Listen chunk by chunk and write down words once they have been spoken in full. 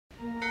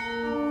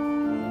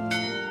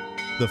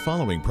The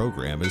following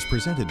program is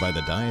presented by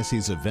the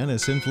Diocese of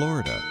Venice in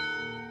Florida.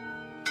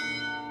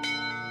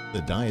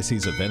 The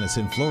Diocese of Venice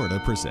in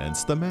Florida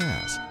presents the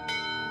Mass.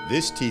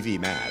 This TV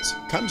Mass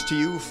comes to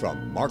you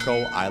from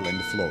Marco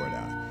Island,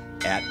 Florida,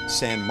 at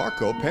San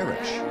Marco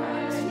Parish.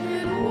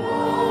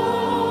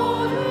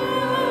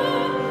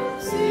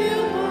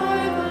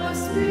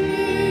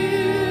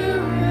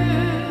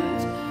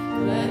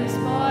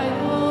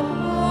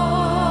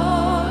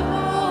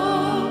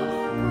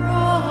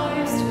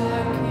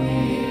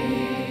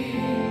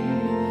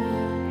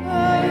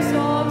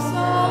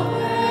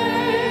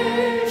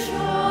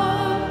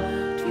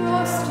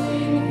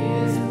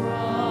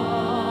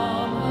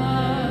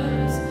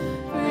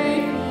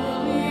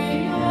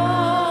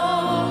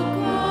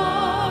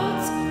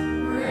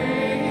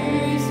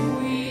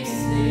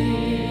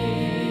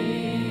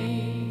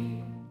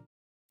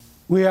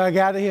 We are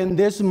gathered here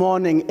this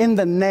morning in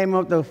the name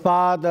of the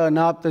Father, and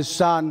of the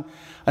Son,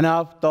 and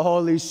of the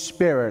Holy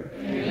Spirit.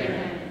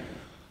 Amen.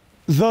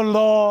 The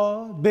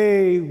Lord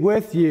be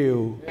with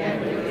you.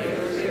 And with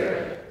your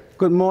spirit.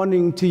 Good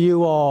morning to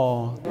you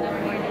all. Good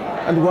morning.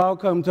 And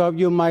welcome to all of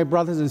you, my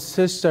brothers and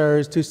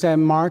sisters, to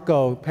San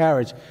Marco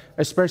Parish,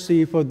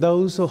 especially for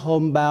those who are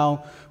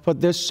homebound for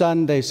this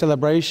Sunday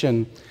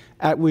celebration,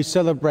 as we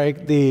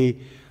celebrate the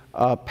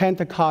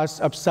Pentecost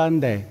of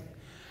Sunday.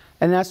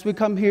 And as we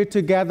come here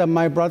together,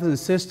 my brothers and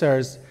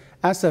sisters,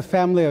 as a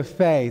family of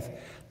faith,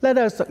 let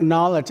us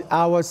acknowledge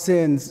our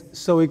sins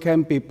so we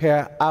can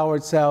prepare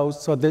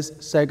ourselves for these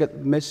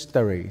sacred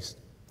mysteries.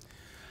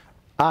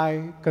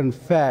 I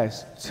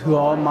confess to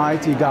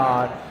Almighty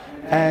God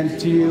and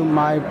to you,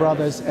 my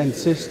brothers and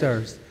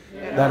sisters,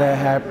 that I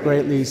have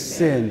greatly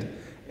sinned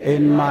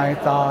in my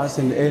thoughts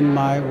and in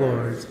my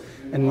words,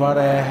 and what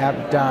I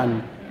have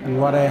done and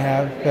what I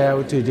have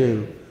failed to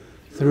do,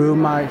 through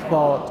my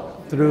fault,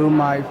 through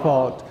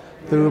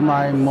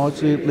my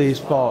most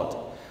least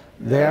fault.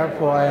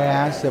 Therefore I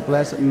ask the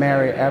Blessed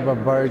Mary, ever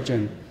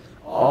Virgin,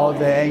 all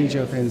the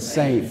angels and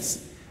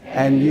saints,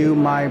 and you,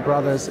 my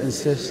brothers and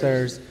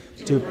sisters,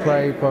 to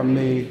pray for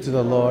me to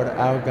the Lord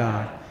our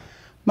God.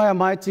 My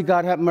Almighty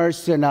God, have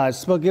mercy on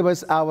us, forgive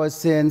us our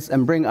sins,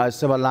 and bring us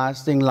to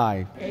everlasting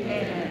life.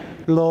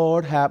 Amen.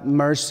 Lord, have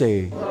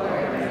mercy. Lord,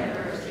 have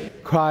mercy.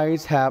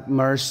 Christ, have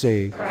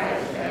mercy.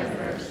 Christ, have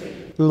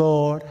mercy.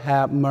 Lord,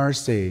 have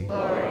mercy.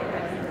 Lord,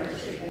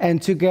 and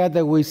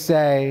together we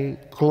say,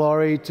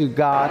 glory to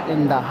God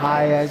in the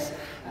highest,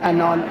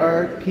 and on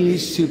earth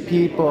peace to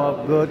people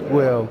of good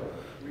will.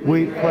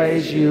 We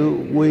praise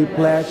you, we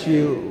bless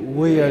you,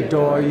 we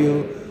adore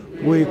you,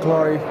 we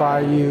glorify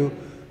you,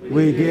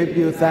 we give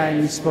you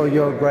thanks for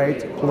your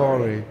great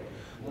glory.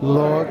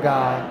 Lord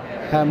God,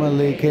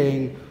 Heavenly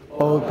King,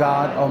 O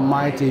God,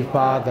 Almighty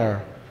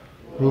Father,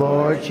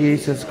 Lord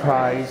Jesus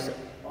Christ,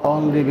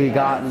 only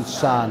begotten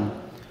Son,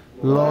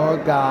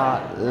 Lord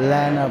God,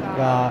 Lamb of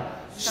God,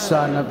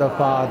 Son of the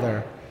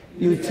Father,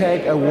 you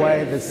take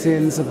away the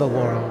sins of the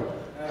world.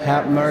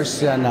 Have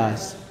mercy on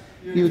us.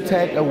 You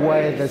take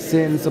away the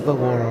sins of the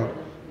world.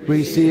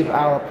 Receive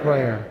our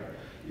prayer.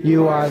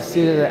 You are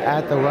seated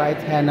at the right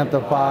hand of the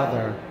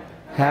Father.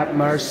 Have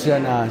mercy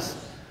on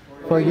us.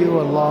 For you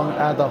alone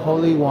are the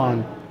Holy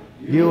One.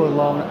 You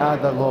alone are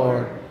the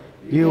Lord.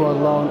 You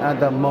alone are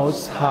the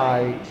Most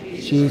High,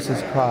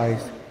 Jesus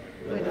Christ,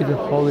 with the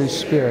Holy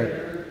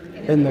Spirit,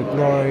 in the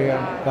glory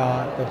of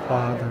God the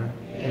Father.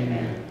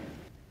 Amen.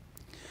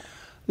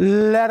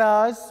 Let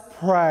us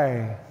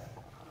pray.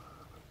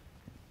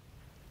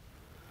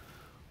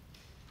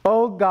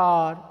 O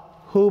God,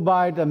 who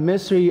by the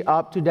mystery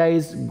of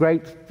today's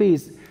great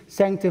feast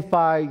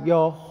sanctify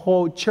your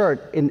whole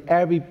church in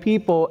every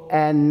people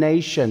and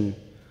nation,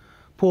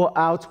 pour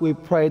out, we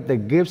pray, the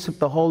gifts of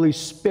the Holy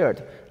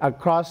Spirit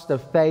across the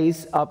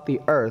face of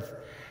the earth,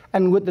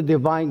 and with the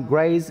divine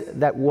grace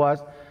that was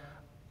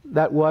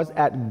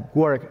at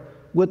work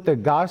with the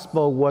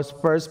gospel was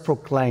first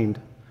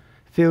proclaimed.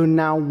 Fill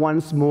now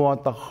once more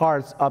the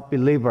hearts of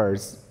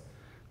believers.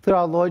 Through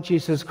our Lord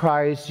Jesus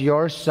Christ,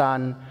 your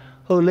Son,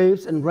 who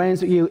lives and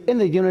reigns with you in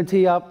the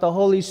unity of the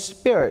Holy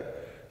Spirit,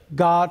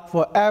 God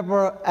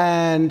forever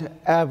and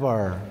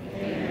ever.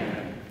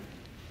 Amen.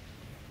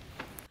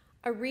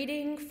 A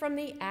reading from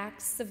the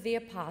Acts of the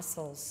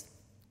Apostles.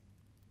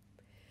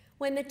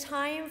 When the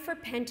time for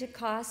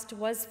Pentecost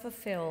was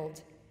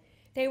fulfilled,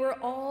 they were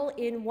all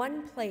in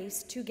one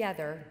place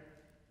together.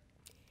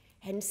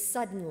 And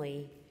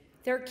suddenly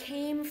there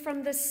came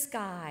from the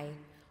sky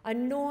a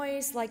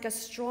noise like a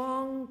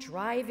strong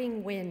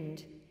driving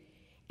wind,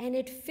 and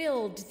it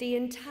filled the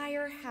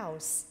entire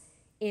house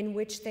in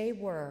which they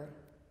were.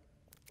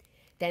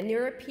 Then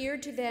there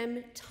appeared to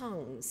them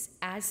tongues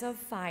as of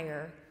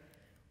fire,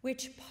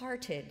 which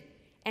parted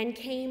and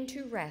came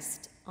to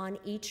rest on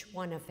each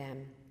one of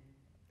them.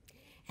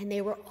 And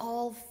they were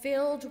all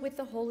filled with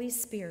the Holy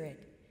Spirit,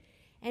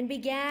 and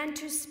began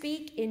to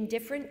speak in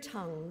different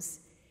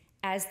tongues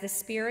as the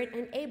Spirit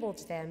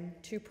enabled them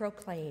to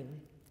proclaim.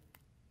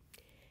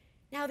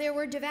 Now there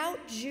were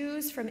devout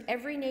Jews from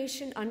every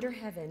nation under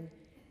heaven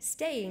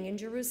staying in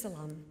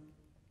Jerusalem.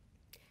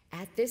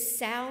 At this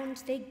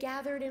sound, they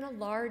gathered in a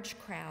large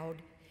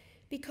crowd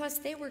because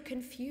they were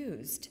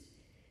confused,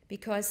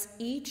 because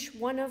each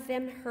one of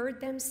them heard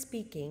them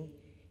speaking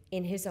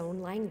in his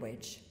own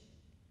language.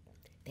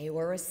 They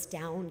were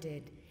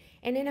astounded,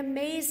 and in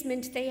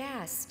amazement they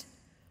asked,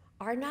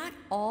 "Are not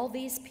all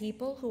these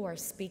people who are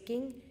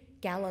speaking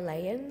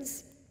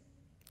Galileans?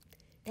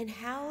 Then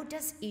how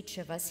does each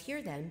of us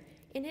hear them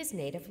in his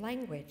native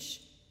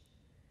language?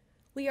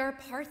 We are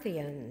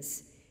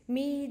Parthians,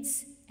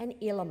 Medes, and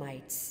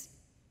Elamites,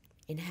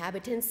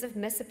 inhabitants of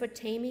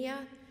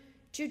Mesopotamia,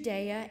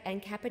 Judea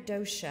and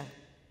Cappadocia,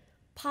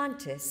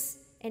 Pontus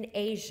and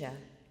Asia,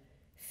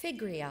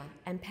 Phrygia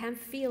and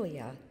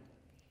Pamphylia,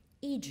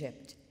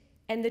 Egypt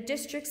and the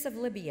districts of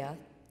Libya,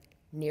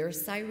 near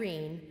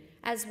Cyrene,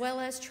 as well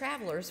as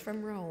travelers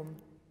from Rome,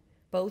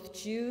 both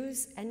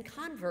Jews and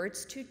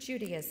converts to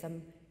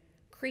Judaism,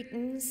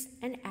 Cretans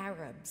and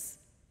Arabs.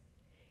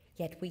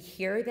 Yet we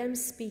hear them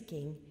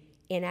speaking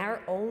in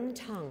our own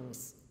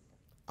tongues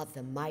of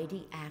the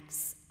mighty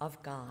acts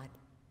of God."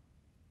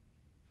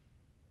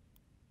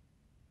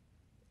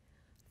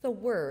 The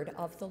word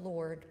of the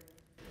Lord.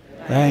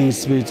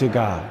 Thanks be to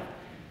God.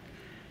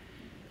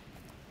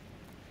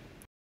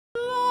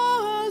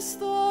 Bless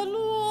the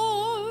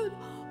Lord,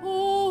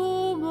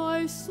 O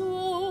my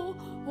soul,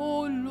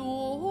 O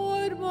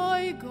Lord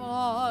my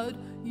God,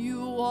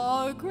 you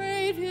are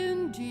great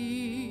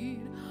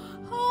indeed.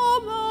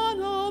 How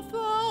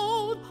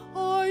manifold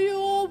are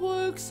your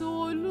works,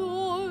 O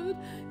Lord,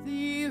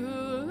 the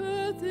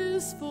earth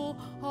is full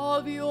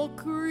of your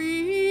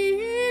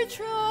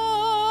creatures.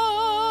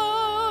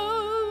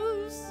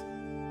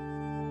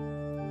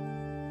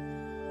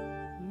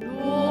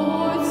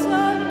 Lord,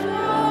 send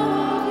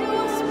down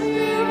your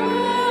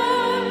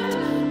Spirit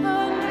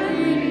and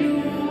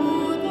renew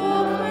the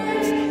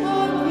face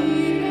of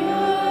the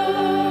earth.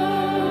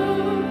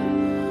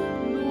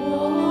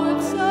 Lord,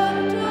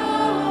 send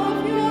down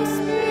your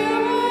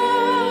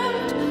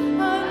Spirit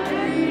and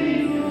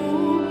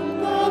renew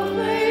the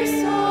face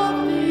of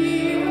the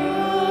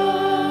earth.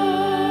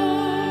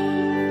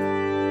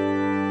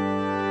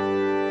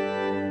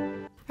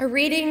 A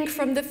reading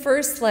from the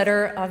first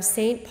letter of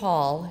St.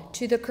 Paul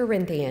to the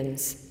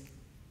Corinthians.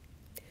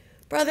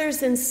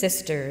 Brothers and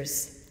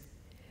sisters,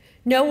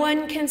 no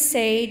one can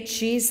say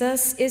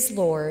Jesus is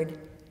Lord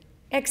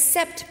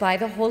except by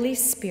the Holy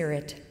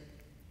Spirit.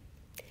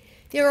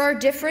 There are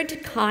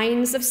different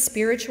kinds of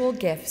spiritual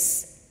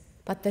gifts,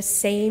 but the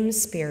same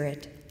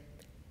Spirit.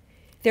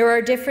 There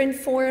are different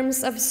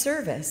forms of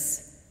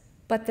service,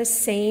 but the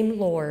same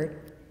Lord.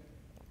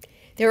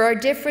 There are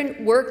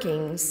different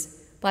workings,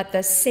 but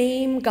the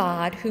same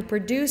God who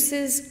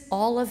produces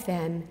all of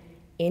them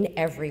in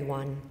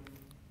everyone.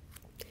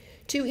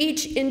 To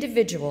each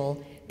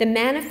individual, the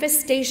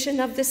manifestation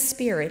of the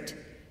Spirit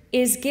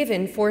is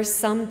given for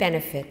some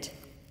benefit.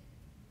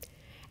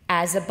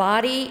 As a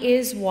body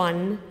is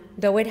one,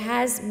 though it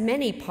has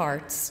many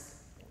parts,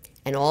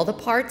 and all the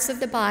parts of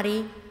the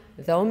body,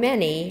 though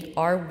many,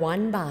 are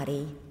one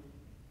body,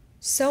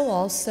 so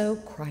also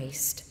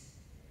Christ.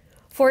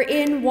 For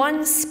in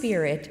one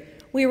Spirit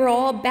we were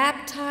all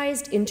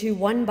baptized into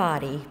one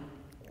body,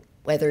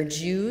 whether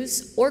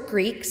Jews or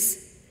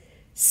Greeks,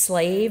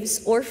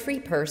 slaves or free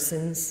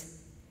persons,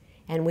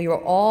 and we were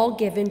all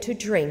given to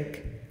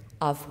drink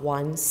of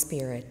one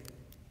Spirit.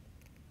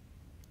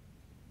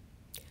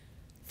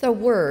 The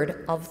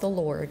word of the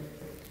Lord.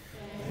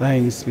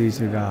 Thanks be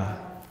to God.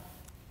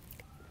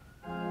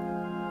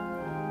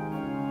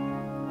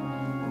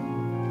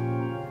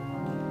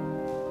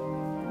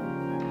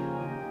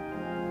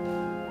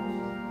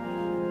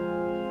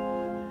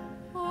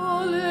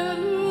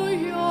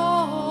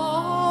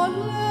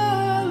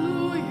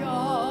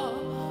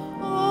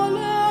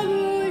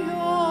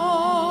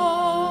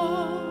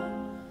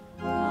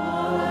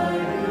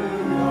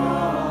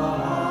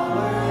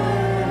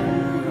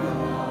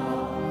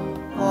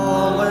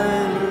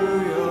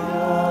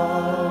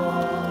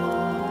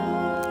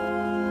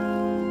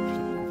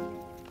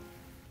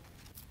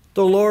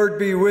 The Lord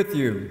be with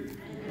you.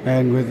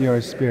 And with your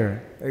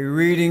spirit. A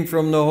reading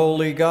from the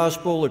Holy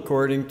Gospel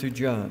according to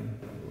John.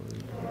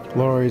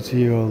 Glory to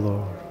you, O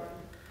Lord.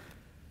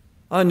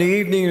 On the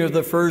evening of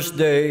the first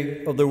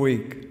day of the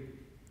week,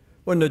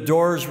 when the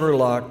doors were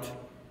locked,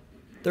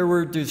 there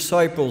were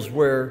disciples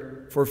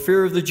where, for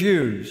fear of the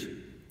Jews,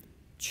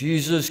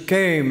 Jesus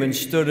came and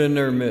stood in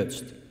their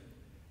midst.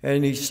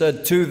 And he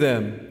said to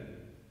them,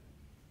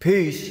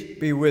 "Peace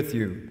be with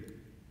you."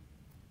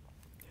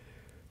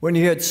 When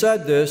he had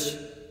said this,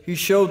 he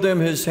showed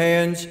them his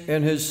hands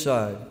and his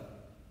side.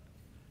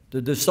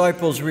 The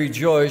disciples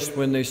rejoiced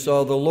when they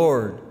saw the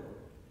Lord.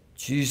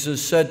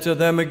 Jesus said to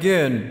them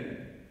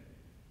again,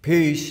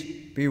 "Peace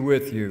be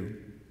with you.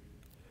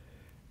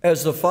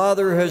 As the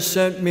Father has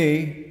sent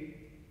me,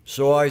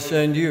 so I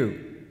send you."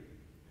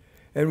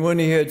 And when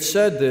he had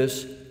said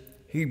this,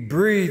 he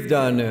breathed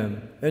on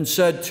them and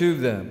said to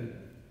them,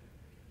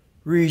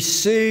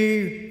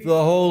 "Receive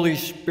the Holy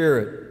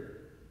Spirit.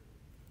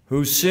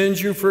 Whose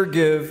sins you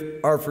forgive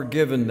are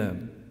forgiven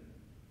them,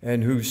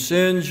 and whose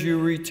sins you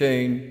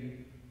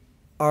retain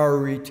are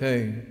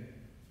retained.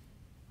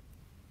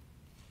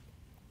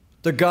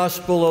 The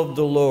Gospel of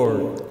the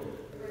Lord.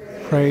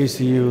 Praise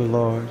to you,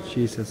 Lord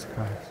Jesus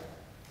Christ.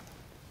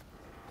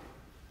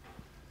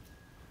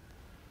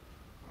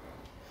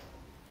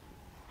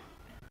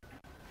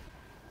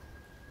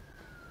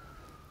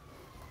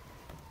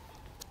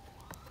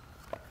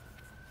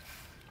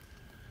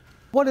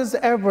 What is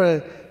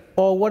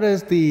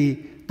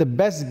the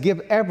best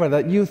gift ever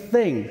that you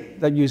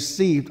think that you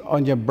received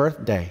on your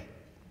birthday?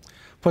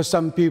 For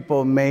some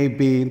people,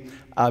 maybe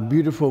a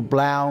beautiful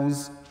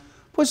blouse.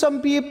 For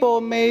some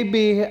people,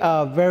 maybe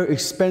a very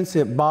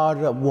expensive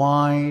bottle of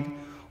wine.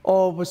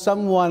 Or for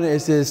someone,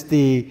 it is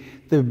the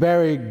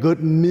very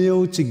good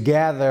meal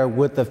together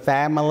with the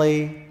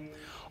family.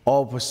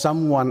 Or for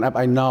someone,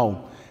 I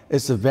know,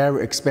 it's a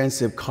very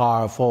expensive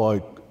car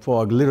for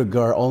a little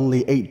girl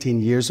only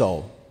 18 years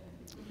old.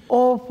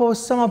 Or for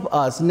some of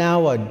us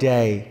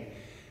nowadays,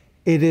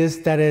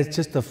 it's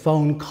just a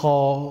phone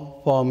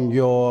call from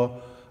your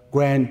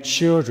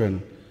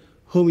grandchildren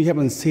whom you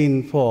haven't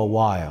seen for a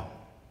while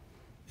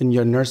in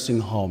your nursing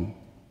home.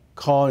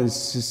 Calling to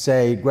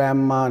say,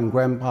 Grandma and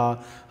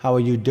Grandpa, how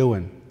are you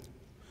doing?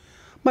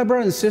 My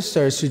brothers and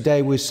sisters,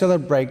 today we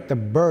celebrate the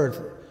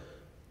birth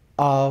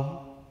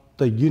of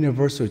the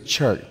universal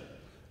church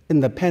in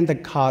the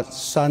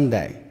Pentecost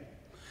Sunday.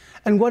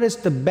 And what is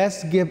the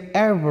best gift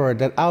ever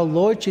that our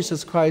Lord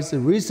Jesus Christ, the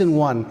risen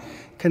one,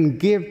 can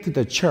give to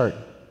the church?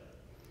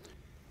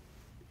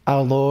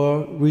 Our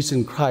Lord,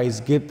 risen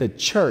Christ, give the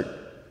church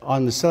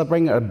on the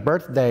celebrating a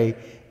birthday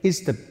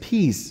is the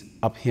peace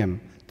of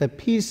Him, the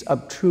peace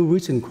of true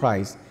risen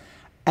Christ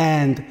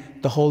and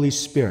the Holy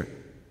Spirit.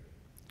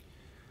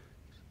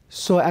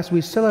 So as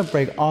we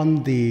celebrate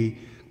on the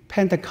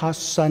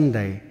Pentecost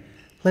Sunday,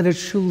 let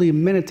us truly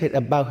meditate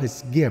about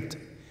His gift,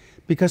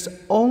 because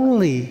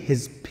only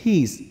His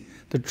peace,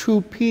 the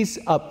true peace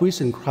of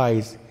risen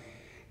Christ,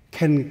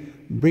 can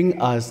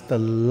bring us the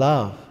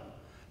love,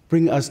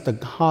 bring us the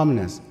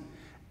calmness,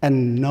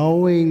 and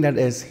knowing that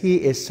as He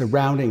is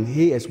surrounding,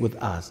 He is with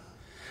us.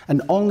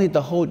 And only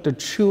the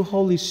true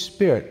Holy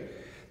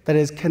Spirit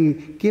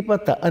can give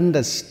us the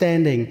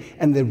understanding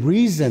and the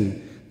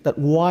reason that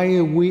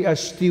why we are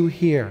still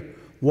here,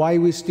 why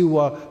we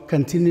still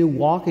continue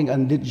walking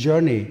on this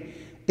journey,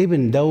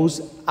 even though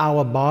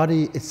our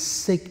body is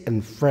sick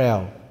and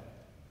frail.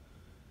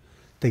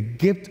 The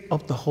gift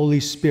of the Holy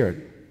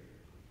Spirit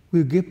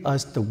will give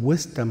us the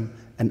wisdom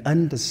and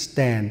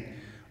understand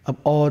of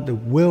all the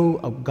will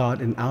of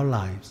God in our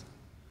lives.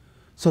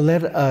 So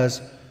let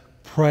us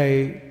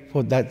pray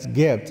for that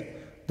gift,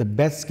 the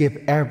best gift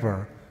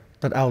ever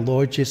that our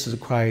Lord Jesus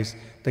Christ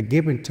has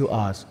given to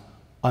us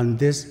on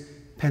this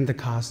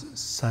Pentecost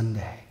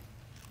Sunday.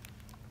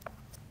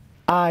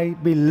 I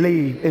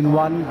believe in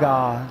one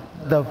God,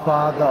 the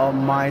Father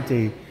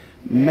Almighty,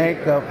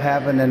 maker of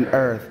heaven and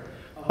earth,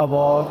 of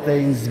all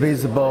things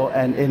visible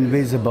and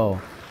invisible.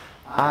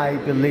 I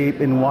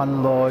believe in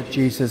one Lord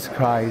Jesus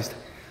Christ,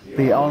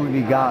 the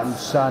only begotten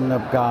Son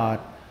of God,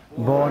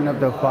 born of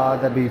the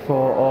Father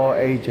before all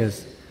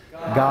ages,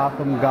 God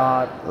from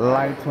God,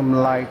 light from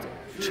light,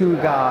 true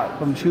God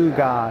from true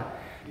God,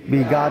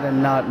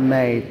 begotten not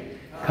made,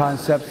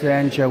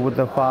 consubstantial with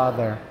the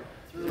Father.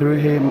 Through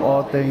Him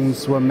all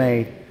things were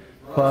made.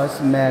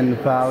 First man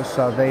found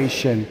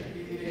salvation.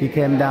 He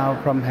came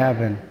down from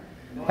heaven,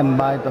 and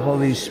by the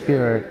Holy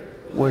Spirit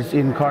was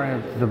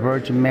incarnate of the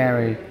Virgin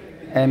Mary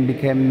and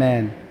became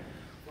man.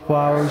 For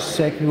our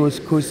sake He was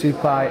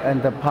crucified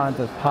under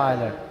Pontius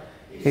Pilate.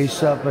 He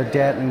suffered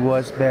death and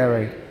was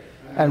buried,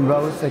 and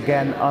rose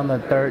again on the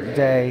third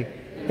day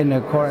in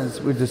accordance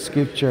with the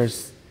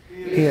Scriptures.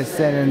 He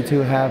ascended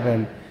into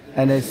heaven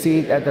and is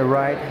seated at the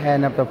right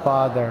hand of the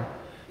Father.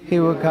 He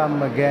will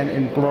come again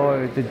in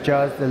glory to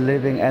judge the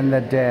living and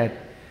the dead,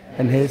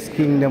 and His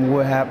kingdom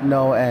will have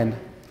no end.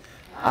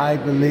 I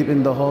believe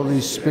in the Holy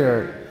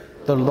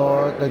Spirit, the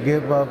Lord, the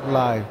giver of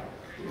life,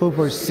 who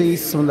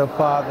proceeds from the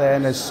Father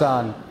and the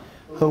Son,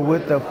 who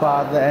with the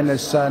Father and the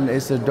Son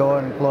is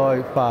adored and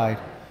glorified,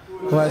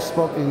 who has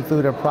spoken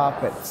through the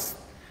prophets.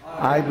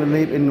 I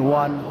believe in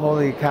one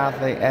holy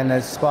Catholic and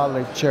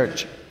Apostolic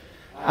Church.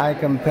 I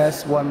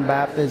confess one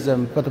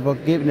baptism for the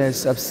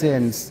forgiveness of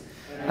sins,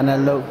 and I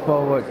look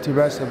forward to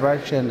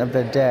resurrection of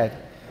the dead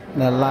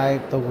and the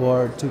life of the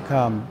world to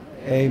come.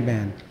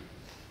 Amen.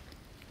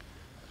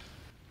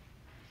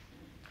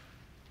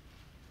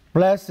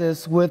 Bless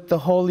us with the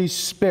Holy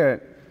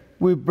Spirit.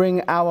 We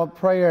bring our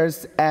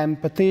prayers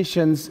and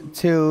petitions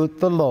to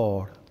the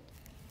Lord.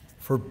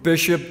 For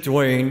Bishop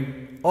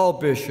Duane, all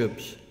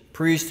bishops,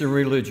 priests and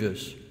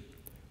religious,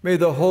 may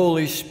the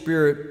Holy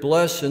Spirit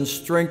bless and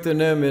strengthen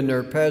them in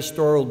their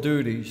pastoral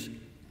duties.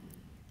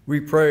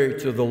 We pray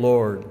to the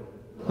Lord.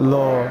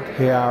 Lord,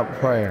 hear our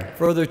prayer.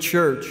 For the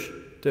Church,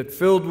 that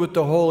filled with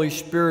the Holy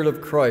Spirit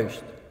of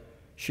Christ,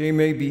 she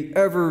may be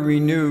ever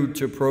renewed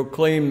to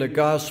proclaim the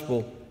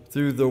gospel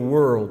through the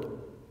world.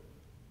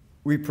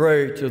 We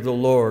pray to the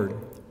Lord.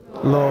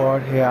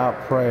 Lord, hear our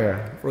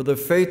prayer. For the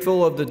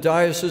faithful of the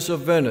Diocese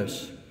of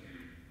Venice,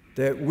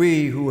 that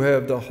we who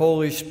have the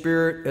Holy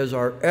Spirit as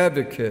our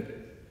advocate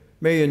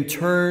may in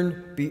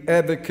turn be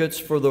advocates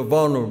for the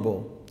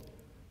vulnerable,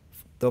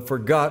 the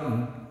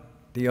forgotten,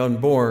 the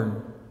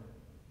unborn.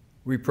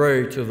 We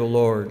pray to the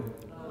Lord.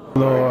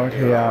 Lord,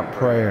 hear our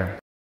prayer.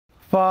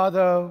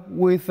 Father,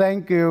 we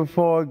thank you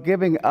for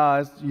giving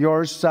us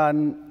your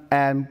Son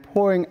and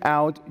pouring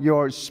out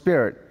your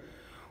Spirit.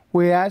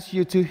 We ask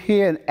you to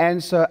hear and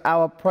answer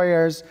our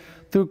prayers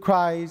through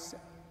Christ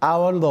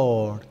our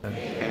Lord.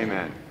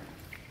 Amen.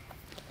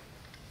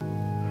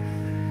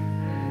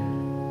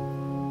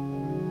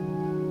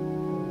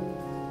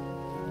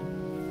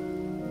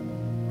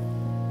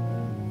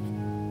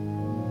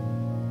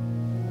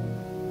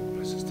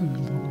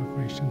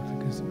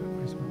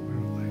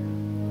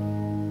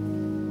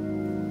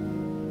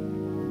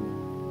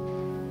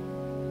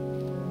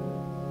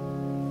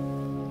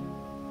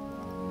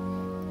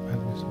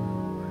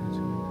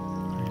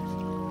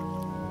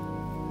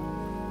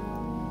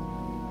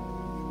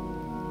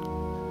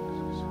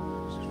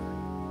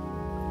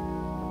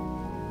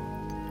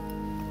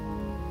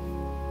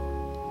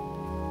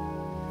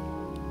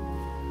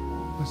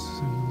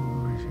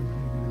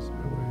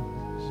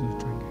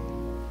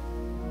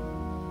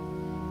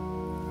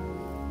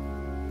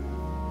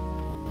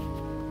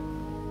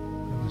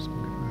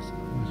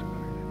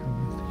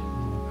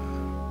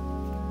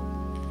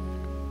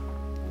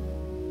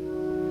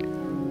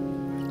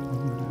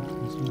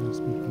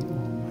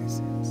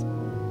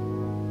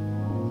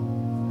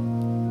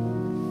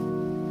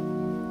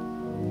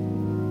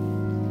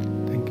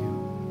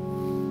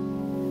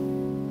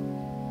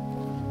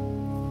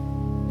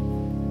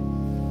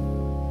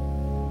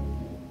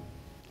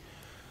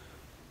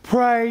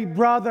 Pray,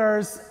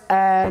 brothers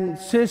and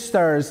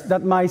sisters,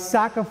 that my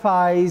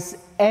sacrifice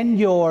and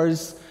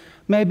yours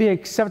may be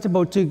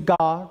acceptable to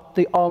God,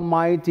 the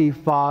Almighty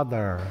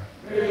Father.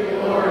 May the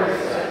Lord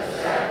accept the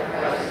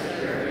sacrifice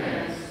at your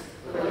hands,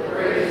 for the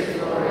praise and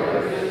glory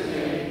of his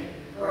name,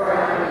 for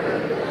our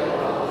good and the will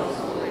of his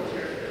holy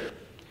church.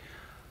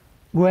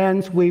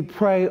 Whence we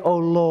pray, O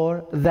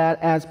Lord, that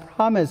as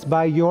promised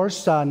by your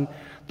Son,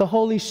 the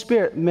Holy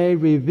Spirit may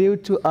reveal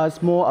to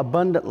us more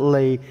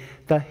abundantly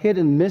the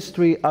hidden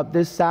mystery of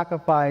this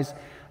sacrifice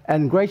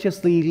and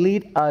graciously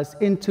lead us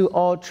into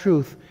all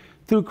truth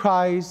through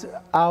Christ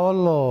our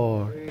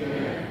Lord.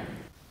 Amen.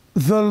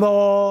 The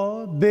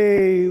Lord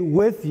be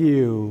with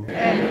you.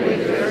 And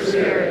with your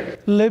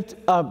spirit. Lift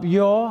up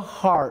your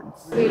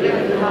hearts. We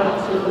lift them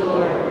up to the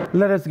Lord.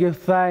 Let us give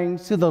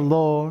thanks to the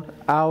Lord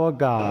our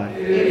God.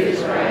 It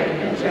is right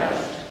and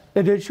just.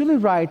 It is truly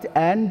right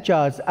and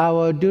just,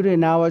 our duty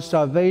and our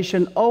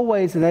salvation,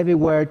 always and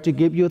everywhere to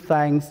give you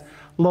thanks,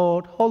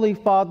 Lord, Holy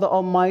Father,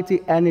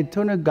 Almighty and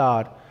eternal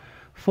God,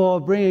 for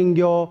bringing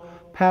your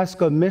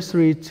Paschal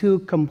mystery to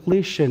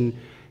completion.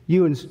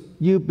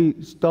 You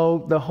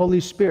bestowed the Holy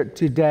Spirit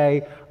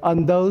today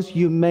on those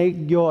you make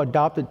your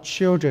adopted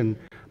children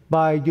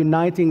by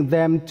uniting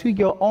them to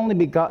your only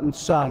begotten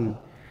Son.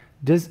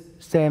 This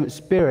same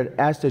Spirit,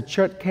 as the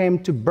Church came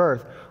to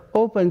birth,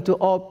 opened to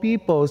all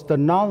peoples the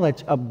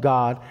knowledge of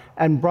God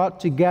and brought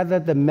together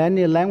the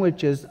many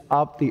languages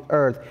of the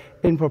earth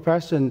in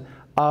profession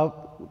of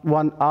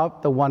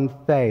the one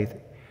faith.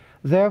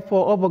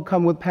 Therefore,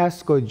 overcome with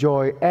paschal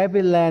joy,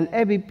 every land,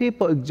 every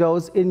people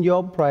exalts in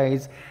your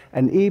praise,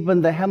 and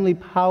even the heavenly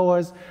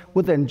powers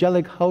with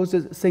angelic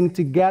hosts sing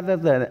together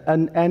the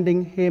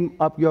unending hymn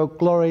of your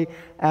glory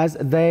as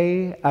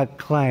they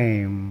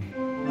acclaim.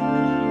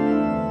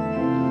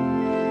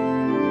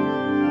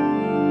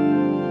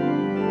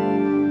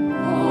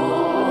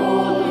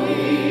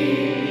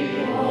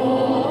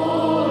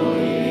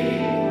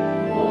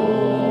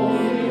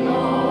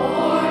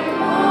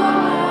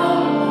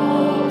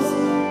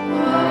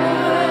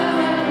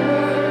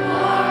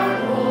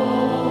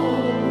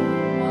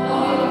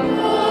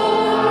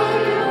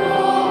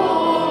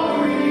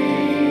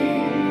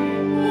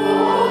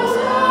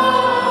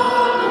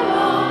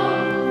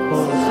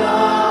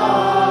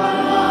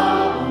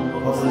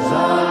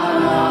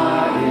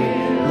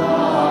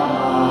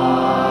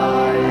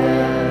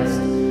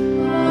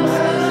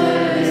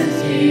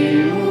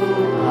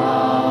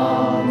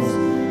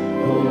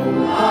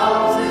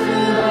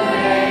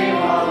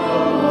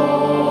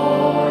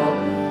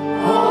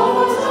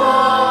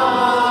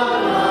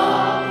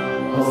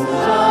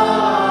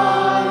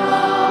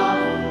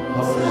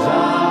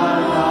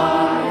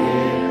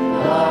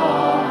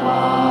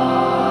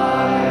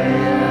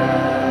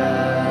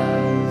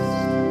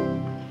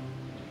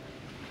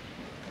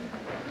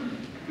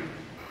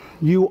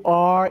 You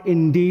are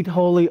indeed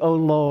holy, O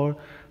Lord,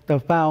 the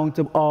fount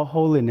of all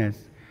holiness.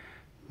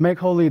 Make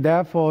holy,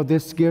 therefore,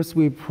 these gifts,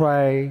 we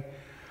pray,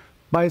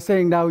 by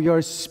sending down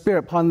your Spirit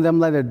upon them,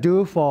 let it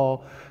dew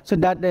fall, so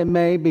that they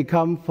may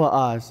become for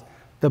us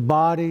the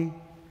body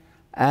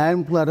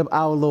and blood of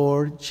our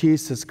Lord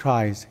Jesus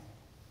Christ.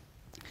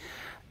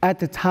 At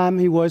the time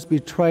he was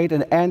betrayed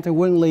and entered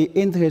willingly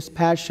into his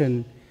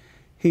passion,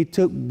 he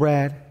took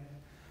bread,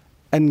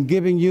 and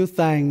giving you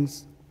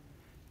thanks,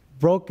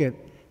 broke it,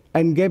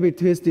 and gave it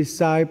to his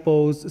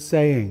disciples,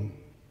 saying,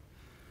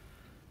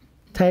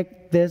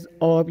 "Take this,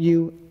 all of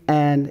you,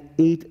 and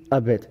eat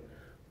of it,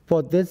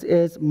 For this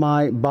is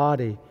my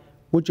body,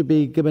 which will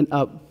be given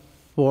up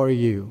for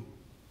you.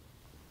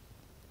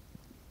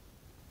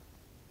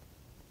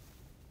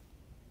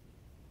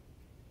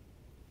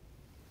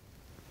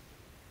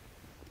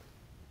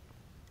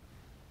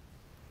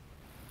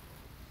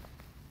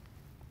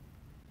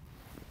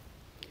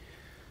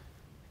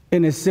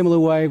 In a similar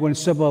way, when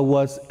supper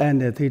was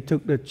ended, he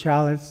took the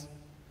chalice,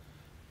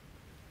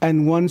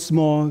 and once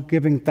more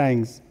giving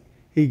thanks,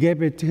 he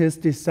gave it to his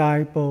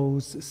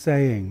disciples,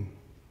 saying,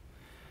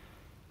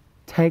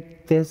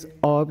 "Take this,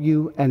 all of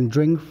you, and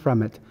drink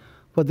from it,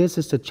 for this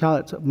is the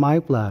chalice of my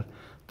blood,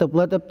 the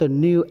blood of the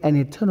new and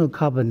eternal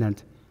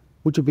covenant,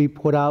 which will be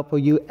poured out for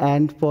you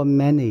and for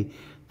many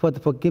for the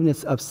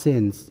forgiveness of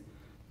sins.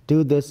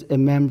 Do this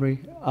in memory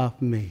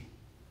of me."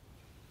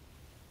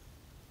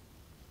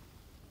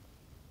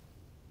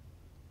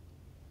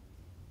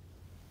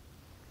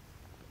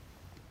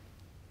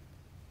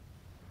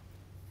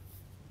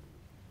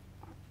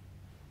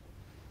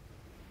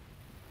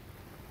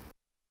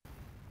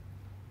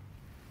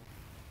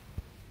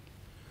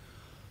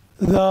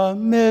 The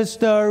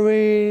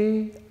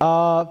mystery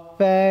of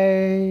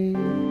faith.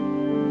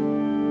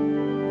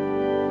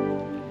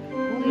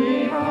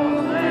 We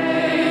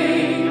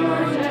proclaim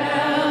your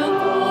death,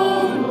 O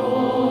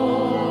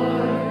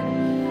Lord,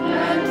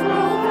 and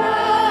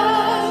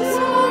profess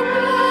your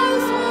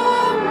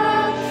resurrection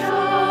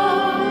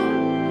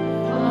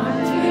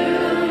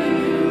until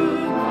you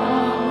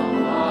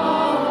come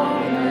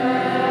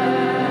again.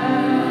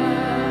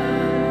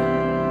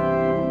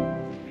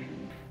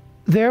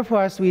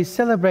 Therefore, as we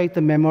celebrate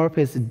the memory of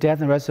his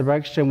death and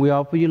resurrection, we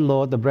offer you,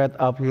 Lord, the bread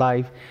of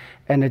life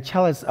and the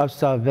chalice of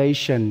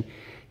salvation,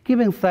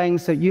 giving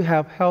thanks that you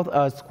have held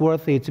us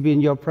worthy to be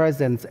in your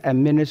presence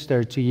and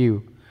minister to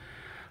you.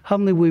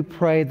 Humbly we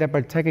pray that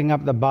by taking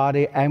up the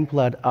body and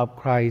blood of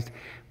Christ,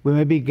 we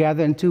may be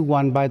gathered into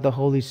one by the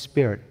Holy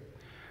Spirit.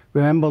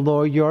 Remember,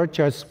 Lord, your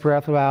church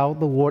spread throughout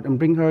the world and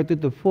bring her to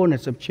the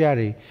fullness of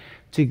charity,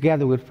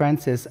 together with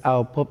Francis,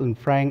 our Pope, and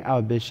Frank,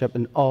 our Bishop,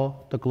 and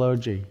all the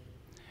clergy.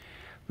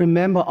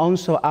 Remember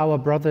also our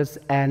brothers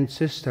and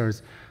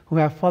sisters who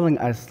have fallen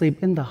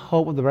asleep in the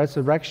hope of the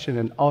resurrection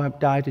and all have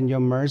died in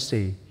your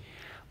mercy.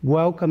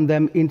 Welcome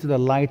them into the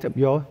light of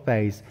your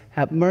face.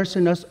 Have mercy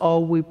on us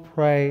all, we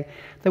pray,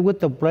 that with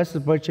the Blessed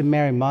Virgin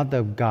Mary, Mother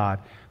of God,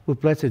 with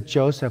Blessed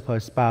Joseph,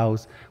 her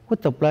spouse,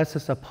 with the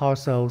blessed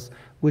apostles,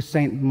 with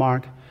Saint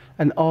Mark,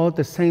 and all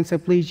the saints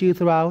that please you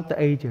throughout the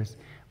ages,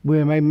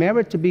 we may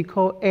merit to be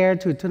co-heir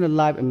to eternal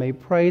life and may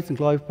praise and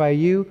glorify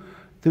you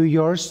through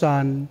your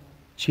Son,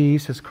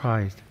 Jesus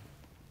Christ.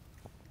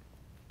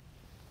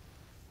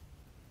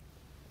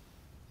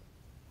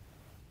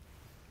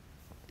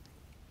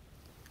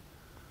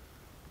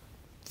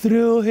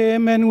 Through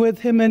him and with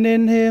him and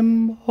in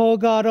him, O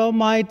God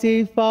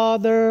Almighty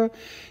Father,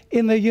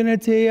 in the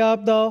unity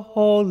of the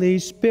Holy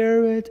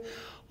Spirit,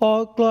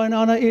 all glory and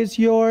honor is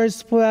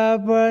yours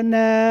forever and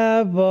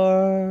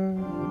ever.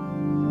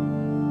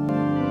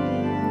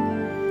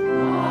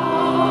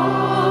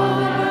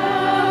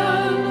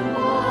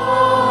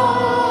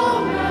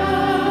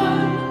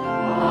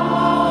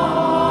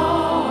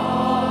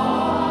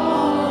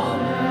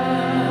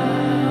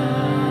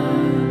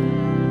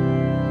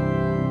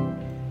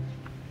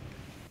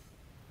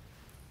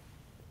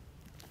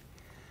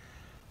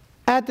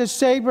 At the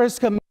Savior's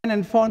command and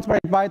informed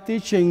by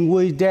teaching,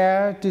 we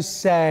dare to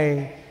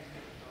say,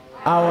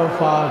 Our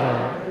Father,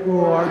 who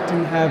art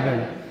in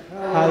heaven,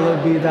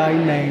 hallowed be thy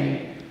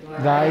name.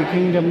 Thy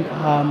kingdom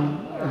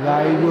come,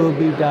 thy will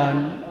be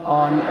done,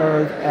 on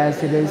earth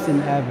as it is in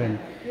heaven.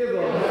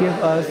 Give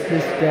us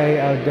this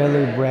day our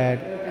daily bread,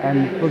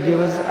 and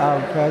forgive us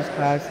our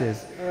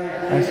trespasses,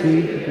 as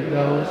we forgive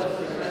those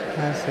who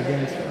trespass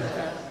against us.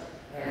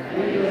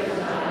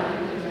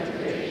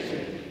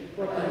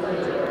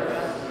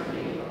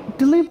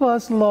 Deliver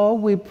us,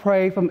 Lord, we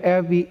pray, from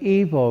every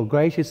evil.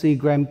 Graciously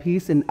grant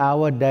peace in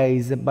our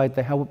days, that by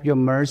the help of your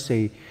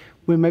mercy,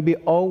 we may be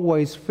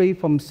always free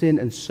from sin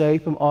and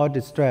safe from all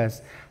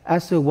distress,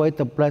 as we await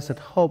the blessed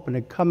hope and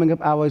the coming of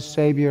our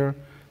Savior,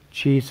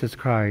 Jesus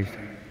Christ.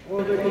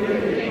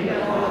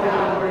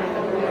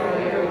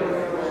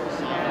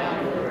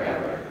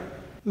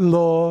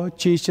 Lord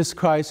Jesus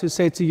Christ, who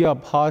said to your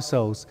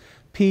apostles,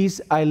 "Peace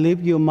I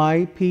leave you,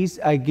 my peace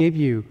I give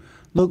you,"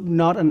 look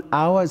not on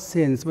our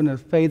sins, but on the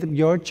faith of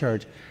your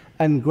church,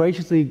 and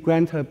graciously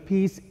grant her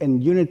peace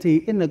and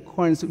unity in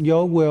accordance with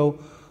your will,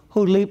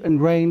 who live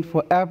and reign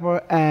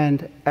forever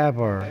and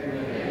ever.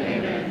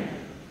 Amen.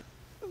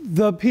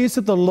 The peace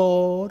of the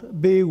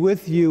Lord be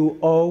with you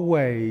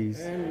always.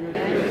 And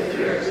with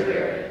your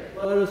spirit.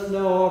 Let us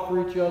now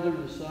offer each other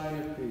the sign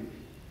of peace.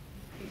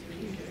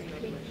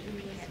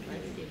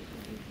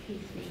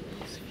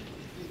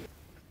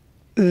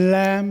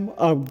 Lamb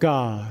of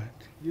God,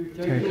 You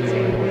take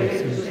away the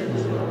sins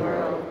of the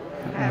world,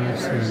 have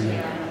mercy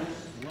on us.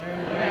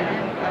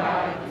 Lamb of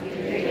God, you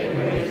take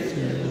away the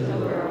sins of the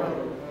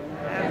world,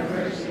 have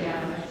mercy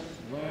on us.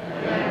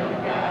 Lamb of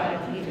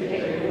God, you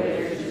take away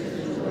the sins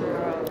of the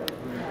world,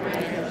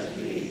 grant us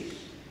peace.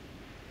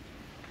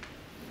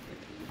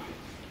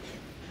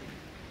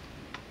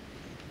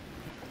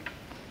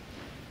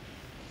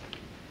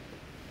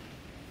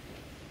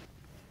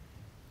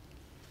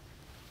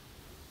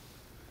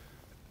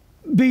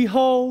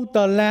 Behold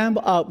the Lamb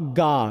of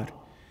God.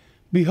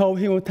 Behold,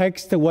 he who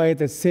takes away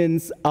the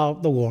sins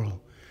of the world.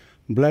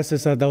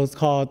 Blessed are those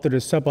called to the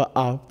supper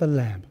of the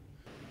Lamb.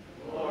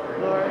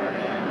 Lord, I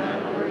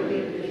am not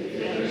worthy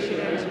that you should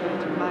enter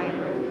into my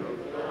home,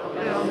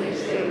 but only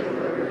say the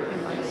word,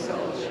 and my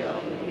soul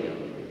shall be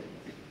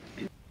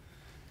healed.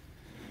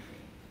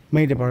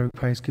 May the body of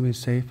Christ keep me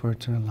safe for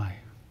eternal life.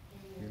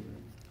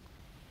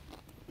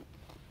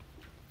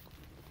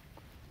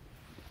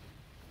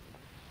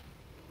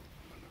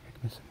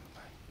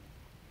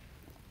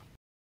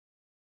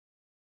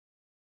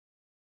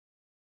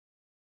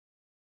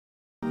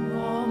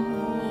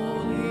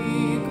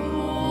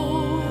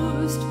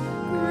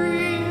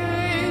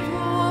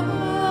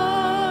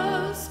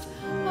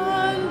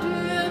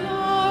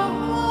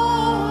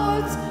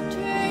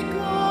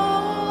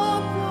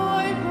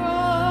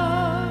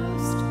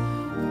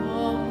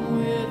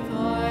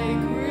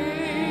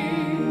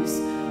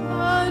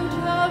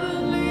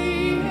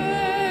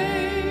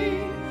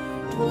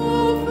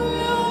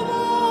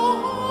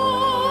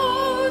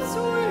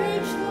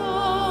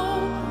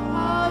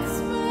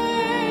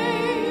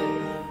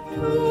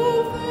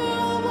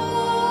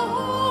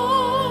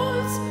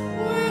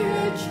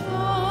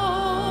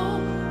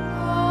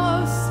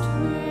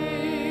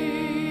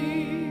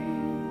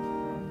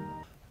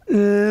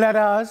 Let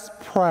us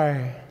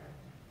pray.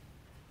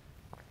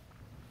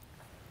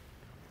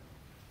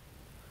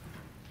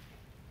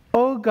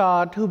 O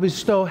God, who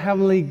bestow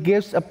heavenly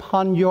gifts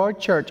upon your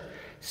church,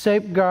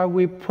 safeguard,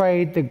 we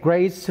pray, the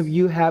grace of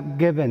you have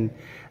given,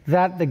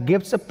 that the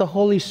gifts of the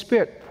Holy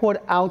Spirit poured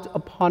out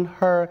upon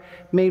her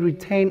may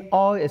retain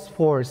all its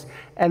force,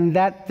 and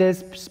that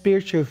this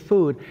spiritual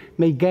food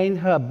may gain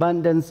her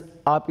abundance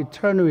of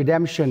eternal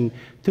redemption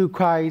through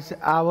Christ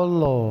our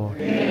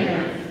Lord.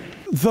 Amen.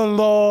 The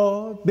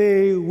Lord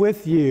be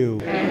with you.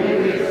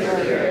 And with your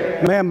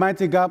spirit. May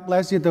Almighty God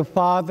bless you, the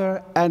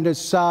Father, and the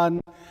Son,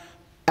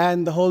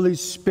 and the Holy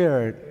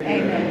Spirit.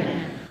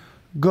 Amen.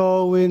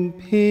 Go in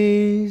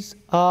peace.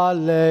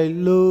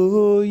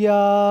 Alleluia.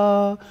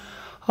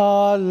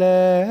 Alleluia.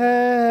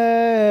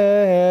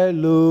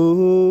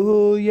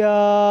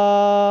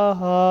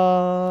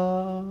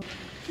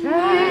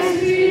 Thanks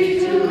be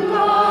to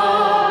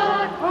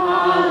God.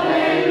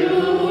 Alleluia.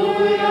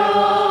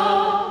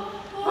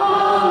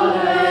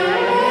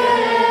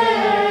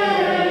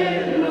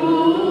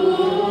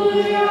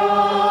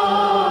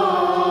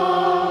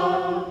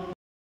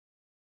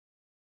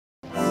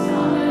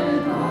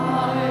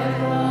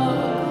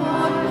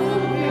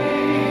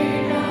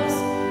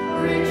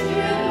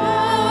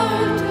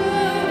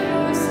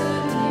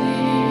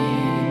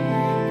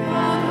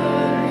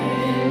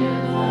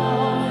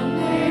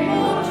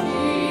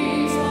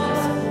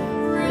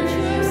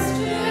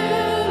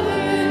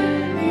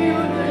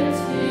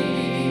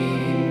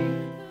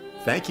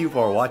 Thank you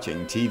for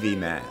watching TV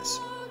Mass.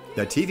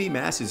 The TV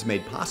Mass is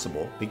made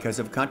possible because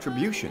of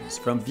contributions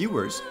from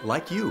viewers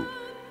like you.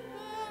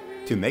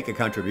 To make a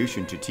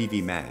contribution to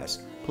TV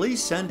Mass,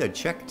 please send a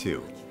check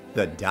to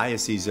the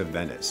Diocese of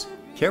Venice,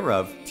 care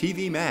of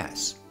TV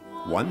Mass,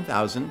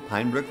 1000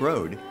 Pine Brook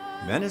Road,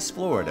 Venice,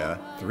 Florida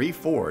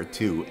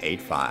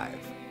 34285.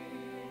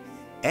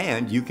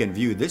 And you can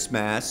view this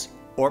Mass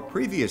or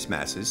previous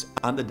Masses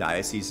on the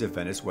Diocese of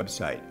Venice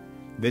website.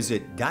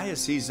 Visit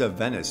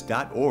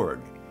dioceseofvenice.org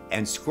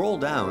and scroll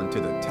down to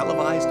the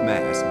televised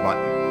Mass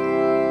button.